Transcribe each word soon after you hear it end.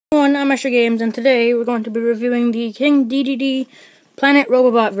everyone, I'm Asher Games, and today we're going to be reviewing the King Dedede Planet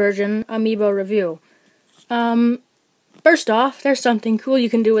Robobot version Amiibo review. First off, there's something cool you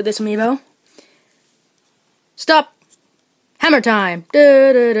can do with this Amiibo. Stop! Hammertime!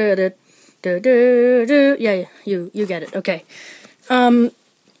 Yeah, you get it, okay.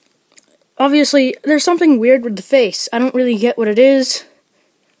 Obviously, there's something weird with the face. I don't really get what it is,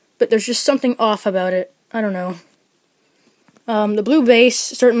 but there's just something off about it. I don't know. The blue base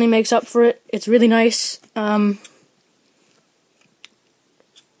certainly makes up for it. It's really nice. I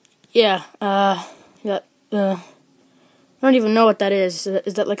don't even know what that is.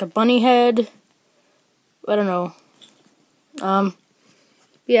 Is that like a bunny head? I don't know.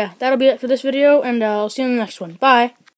 Yeah, that'll be it for this video, and I'll see you in the next one. Bye!